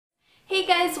Hey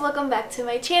guys, welcome back to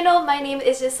my channel. My name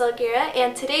is Giselle Guerra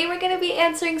and today we're going to be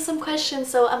answering some questions.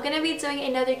 So I'm going to be doing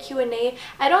another Q&A.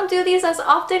 I don't do these as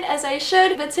often as I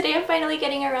should, but today I'm finally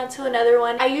getting around to another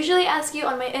one. I usually ask you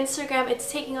on my Instagram,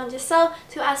 it's Taking on Giselle,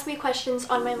 to ask me questions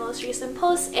on my most recent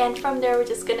posts, and from there we're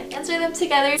just going to answer them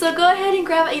together. So go ahead and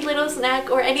grab a little snack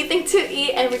or anything to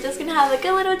eat and we're just going to have like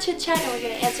a little chit chat and we're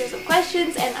going to answer some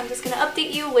questions, and I'm just going to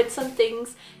update you with some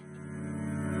things.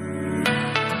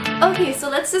 Okay, so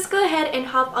let's just go ahead and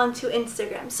hop onto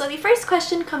Instagram. So the first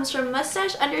question comes from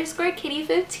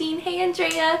mustache_kitty15. Hey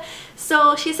Andrea!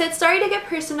 So she said, sorry to get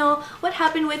personal. What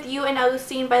happened with you and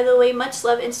Augustine? By the way, much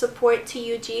love and support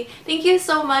to UG. Thank you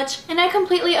so much. And I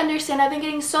completely understand. I've been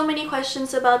getting so many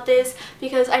questions about this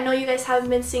because I know you guys haven't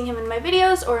been seeing him in my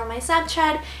videos or on my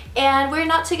Snapchat, and we're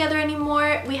not together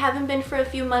anymore. We haven't been for a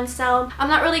few months now. I'm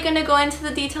not really going to go into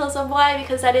the details of why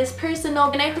because that is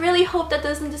personal, and I really hope that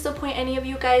doesn't disappoint any of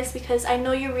you guys because I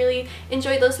know you really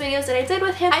enjoyed those videos that I did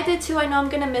with him. I did too. I know I'm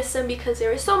gonna miss them because they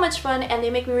were so much fun and they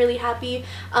make me really happy.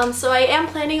 So I am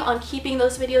planning on keeping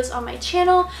those videos on my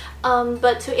channel.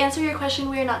 But to answer your question,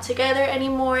 we are not together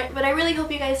anymore. But I really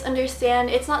hope you guys understand.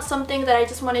 It's not something that I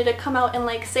just wanted to come out and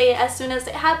like say as soon as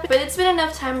it happened. But it's been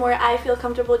enough time where I feel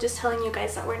comfortable just telling you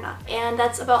guys that we're not. And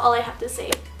that's about all I have to say.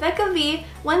 Becca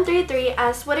V133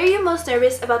 asked, what are you most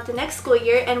nervous about the next school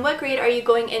year and what grade are you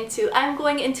going into? I'm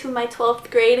going into my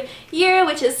 12th grade year,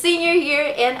 which is senior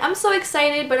year, and I'm so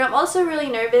excited, but I'm also really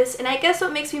nervous. And I guess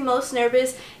what makes me most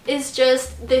nervous is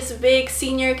just this big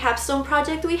senior capstone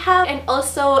project we have, and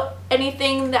also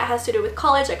anything that has to do with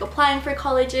college, like applying for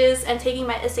colleges and taking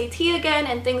my SAT again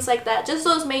and things like that. Just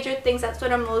those major things, that's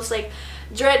what I'm most like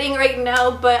dreading right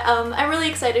now, but I'm really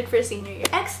excited for senior year.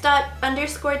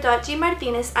 X._G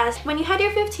Martinez asked, when you had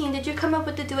your 15, did you come up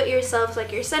with the do-it-yourselves,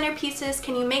 like your centerpieces?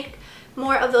 Can you make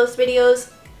more of those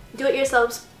videos?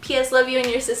 Do-it-yourselves. P.S. Love you and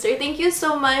your sister. Thank you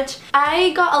so much.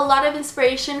 I got a lot of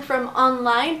inspiration from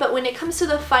online, but when it comes to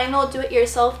the final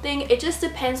do-it-yourself thing, it just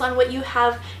depends on what you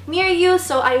have near you.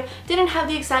 So I didn't have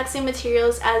the exact same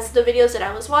materials as the videos that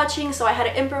I was watching, so I had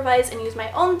to improvise and use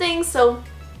my own things. So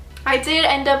I did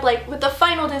end up like with the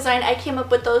final design, I came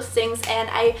up with those things and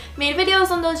I made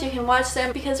videos on those. You can watch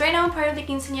them because right now I'm part of the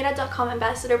Quinceañera.com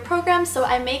ambassador program, so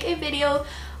I make a video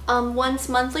once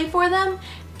monthly for them.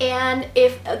 And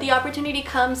if the opportunity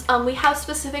comes, we have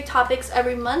specific topics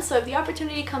every month, so if the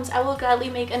opportunity comes, I will gladly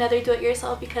make another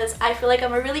do-it-yourself because I feel like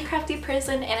I'm a really crafty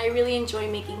person and I really enjoy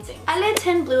making things.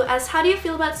 Ale10Blue asks, how do you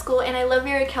feel about school? And I love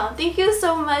your account. Thank you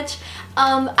so much.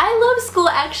 I love school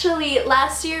actually.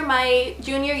 Last year, my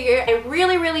junior year, I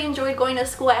really enjoyed going to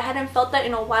school. I hadn't felt that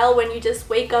in a while when you just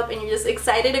wake up and you're just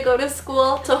excited to go to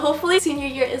school. So hopefully senior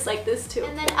year is like this too.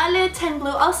 And then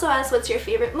Ale10Blue also asks, what's your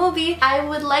favorite movie? I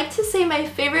would like to say my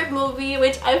favorite movie,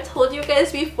 which I've told you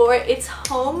guys before, it's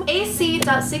Home.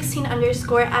 AC.16_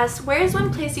 asks, where is one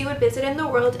place you would visit in the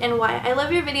world and why? I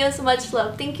love your videos, much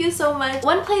love. Thank you so much.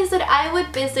 One place that I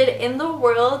would visit in the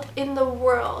world,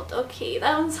 okay,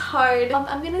 that one's hard.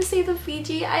 I'm gonna say the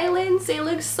Fiji Islands. They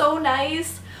look so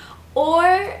nice.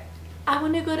 Or I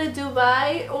want to go to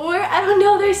Dubai, or I don't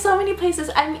know, there's so many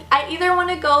places. I either want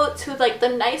to go to like the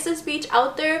nicest beach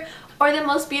out there or the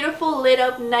most beautiful lit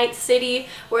up night city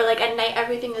where like at night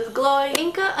everything is glowing.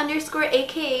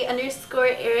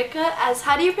 Inca_aka_Erica asks,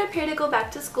 how do you prepare to go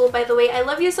back to school? By the way, I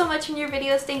love you so much in your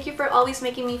videos. Thank you for always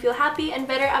making me feel happy and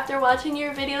better after watching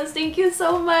your videos. Thank you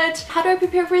so much. How do I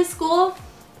prepare for school?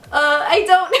 I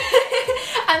don't.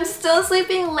 I'm still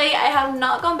sleeping late. I have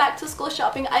not gone back to school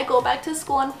shopping. I go back to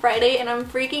school on Friday and I'm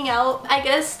freaking out. I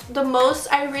guess the most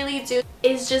I really do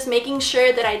is just making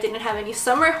sure that I didn't have any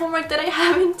summer homework that I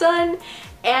haven't done,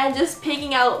 and just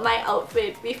picking out my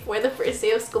outfit before the first day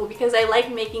of school because I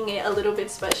like making it a little bit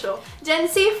special.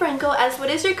 Jency Franco asks, what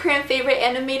is your current favorite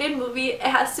animated movie? It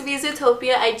has to be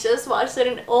Zootopia. I just watched it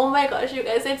and oh my gosh, you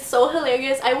guys, it's so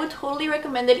hilarious. I would totally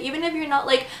recommend it even if you're not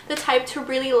like the type to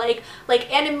really like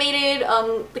animated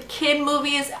the kid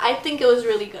movies. I think it was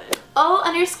really good.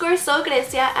 O_So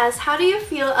Grecia asks, how do you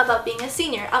feel about being a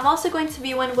senior? I'm also going to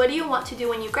be one. What do you want to do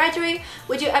when you graduate?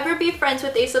 Would you ever be friends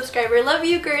with a subscriber? Love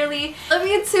you, girly. Love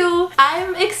you too.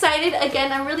 I'm excited.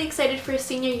 Again, I'm really excited for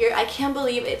senior year. I can't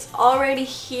believe it's already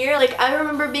here. Like, I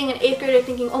remember being an 8th grader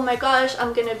thinking, oh my gosh,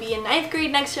 I'm gonna be in 9th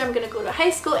grade next year. I'm gonna go to high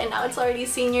school, and now it's already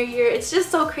senior year. It's just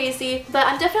so crazy. But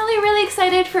I'm definitely really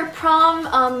excited for prom,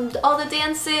 all the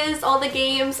dances, all the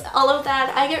games, all of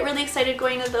that. I get really excited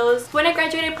going to those. When I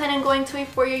graduate, I plan on going to a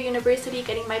 4-year university,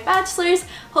 getting my bachelor's,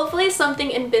 hopefully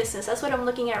something in business. That's what I'm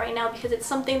looking at right now because it's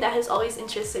something that has always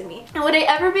interested me. And would I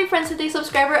ever be friends with a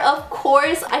subscriber? Of course.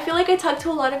 course, I feel like I talk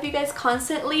to a lot of you guys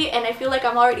constantly and I feel like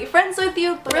I'm already friends with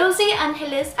you. But Rosie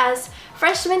Angeles asks,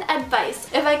 freshman advice.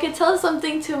 If I could tell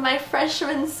something to my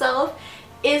freshman self,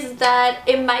 is that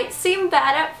it might seem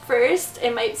bad at first,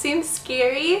 it might seem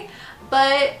scary,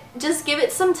 but just give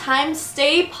it some time,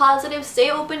 stay positive, stay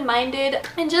open-minded,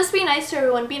 and just be nice to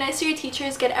everyone. Be nice to your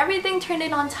teachers, get everything turned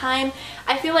in on time.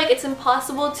 I feel like it's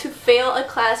impossible to fail a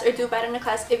class or do bad in a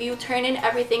class if you turn in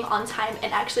everything on time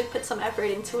and actually put some effort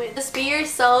into it. Just be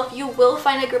yourself. You will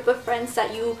find a group of friends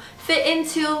that you fit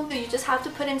into. You just have to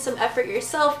put in some effort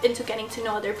yourself into getting to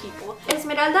know other people.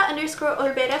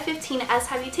 Esmeralda_Olvera15 asks,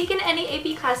 have you taken any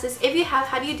AP classes? If you have,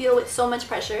 how do you deal with so much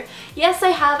pressure? Yes, I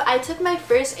have. I took my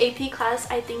first AP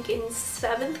class, I think in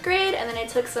 7th grade, and then I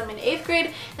took some in 8th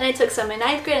grade, and I took some in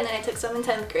 9th grade, and then I took some in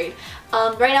 10th grade.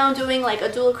 Right now I'm doing like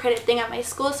a dual credit thing at my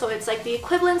school, so it's like the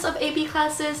equivalence of AP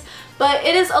classes, but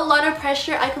it is a lot of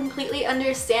pressure. I completely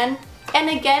understand. And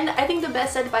again, I think the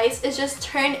best advice is just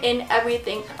turn in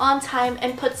everything on time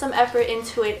and put some effort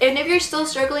into it. And if you're still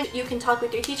struggling, you can talk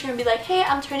with your teacher and be like, hey,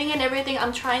 I'm turning in everything,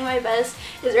 I'm trying my best.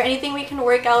 Is there anything we can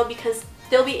work out? Because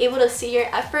they'll be able to see your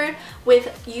effort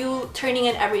with you turning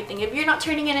in everything. If you're not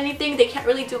turning in anything, they can't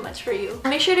really do much for you.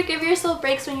 Make sure to give yourself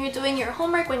breaks when you're doing your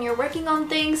homework, when you're working on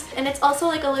things, and it's also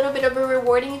like a little bit of a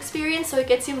rewarding experience, so it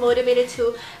gets you motivated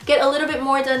to get a little bit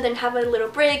more done, then have a little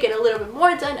break, get a little bit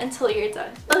more done until you're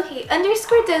done. Okay,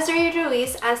 _Desiree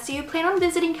Ruiz asks, do you plan on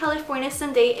visiting California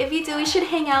someday? If you do, we should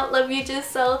hang out. Love you,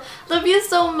 Giselle. Love you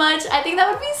so much. I think that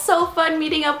would be so fun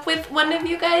meeting up with one of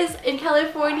you guys in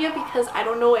California because I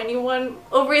don't know anyone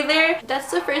over there.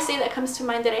 That's the first state that comes to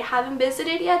mind that I haven't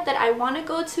visited yet, that I want to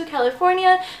go to,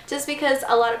 California, just because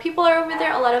a lot of people are over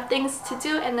there, a lot of things to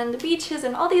do, and then the beaches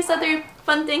and all these other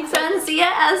fun things. Francia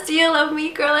asks, do you love me?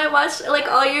 Girl, I watched like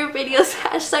all your videos.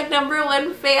 Hashtag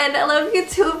 #1 fan. I love you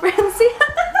too, Francia.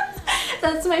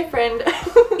 That's my friend.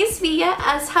 Isvia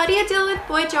asks, how do you deal with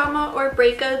boy drama or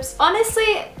breakups?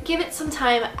 Honestly, give it some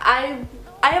time.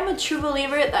 I am a true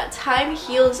believer that time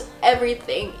heals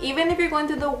everything. Even if you're going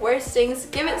through the worst things,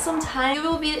 give it some time. You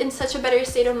will be in such a better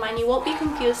state of mind. You won't be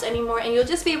confused anymore, and you'll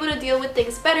just be able to deal with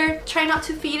things better. Try not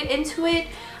to feed into it.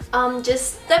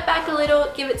 Just step back a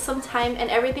little, give it some time, and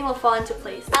everything will fall into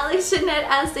place. Alex Jeanette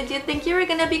asked, did you think you were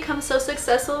gonna become so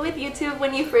successful with YouTube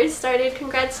when you first started?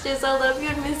 Congrats, Giselle. Love you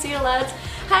and miss you lots.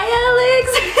 Hi, Alex.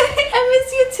 I miss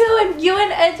you too, and you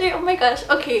and Edric. Oh my gosh.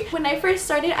 Okay, when I first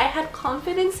started, I had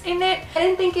confidence in it. I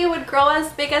didn't think it would grow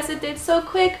as big as it did so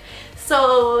quick.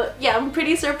 So yeah, I'm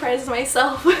pretty surprised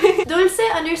myself.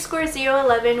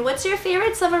 Dulce_011, what's your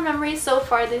favorite summer memory so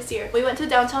far this year? We went to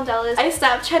downtown Dallas. I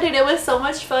Snapchatted. It was so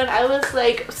much fun. I was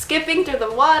like skipping through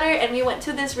the water, and we went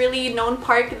to this really known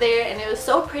park there, and it was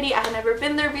so pretty. I had never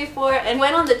been there before, and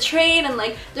went on the train, and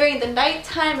like during the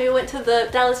nighttime we went to the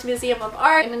Dallas Museum of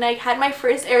Art, and then I had my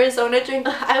first Arizona drink.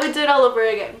 I would do it all over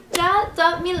again.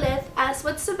 Ja.Milith asks,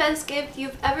 what's the best gift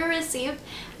you've ever received?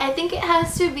 I think it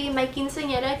has to be my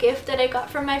quinceañera gift that I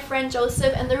got from my friend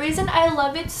Joseph, and the reason I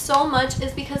love it so much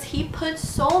is because he put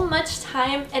so much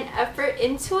time and effort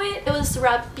into it. It was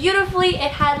wrapped beautifully.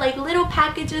 It had like little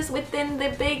packages within the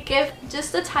big gift.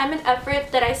 Just the time and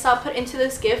effort that I saw put into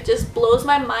this gift just blows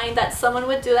my mind that someone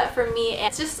would do that for me, and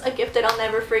it's just a gift that I'll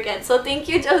never forget. So thank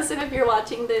you, Joseph, if you're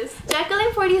watching this.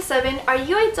 Jacqueline47, are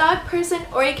you a dog person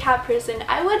or a cat person?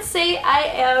 I would say I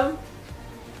am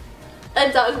a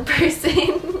dog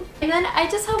person. And then I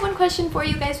just have one question for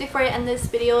you guys before I end this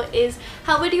video is,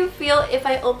 how would you feel if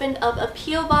I opened up a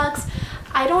P.O. box?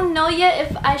 I don't know yet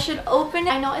if I should open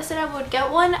it. I know I said I would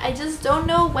get one. I just don't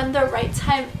know when the right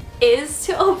time is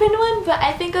to open one, but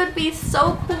I think it would be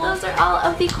so cool. Those are all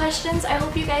of the questions. I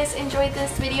hope you guys enjoyed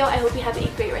this video. I hope you have a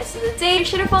great rest of the day. Be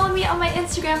sure to follow me on my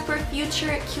Instagram for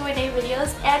future Q&A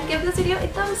videos, and give this video a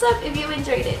thumbs up if you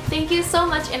enjoyed it. Thank you so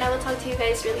much, and I will talk to you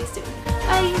guys really soon.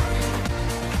 Bye!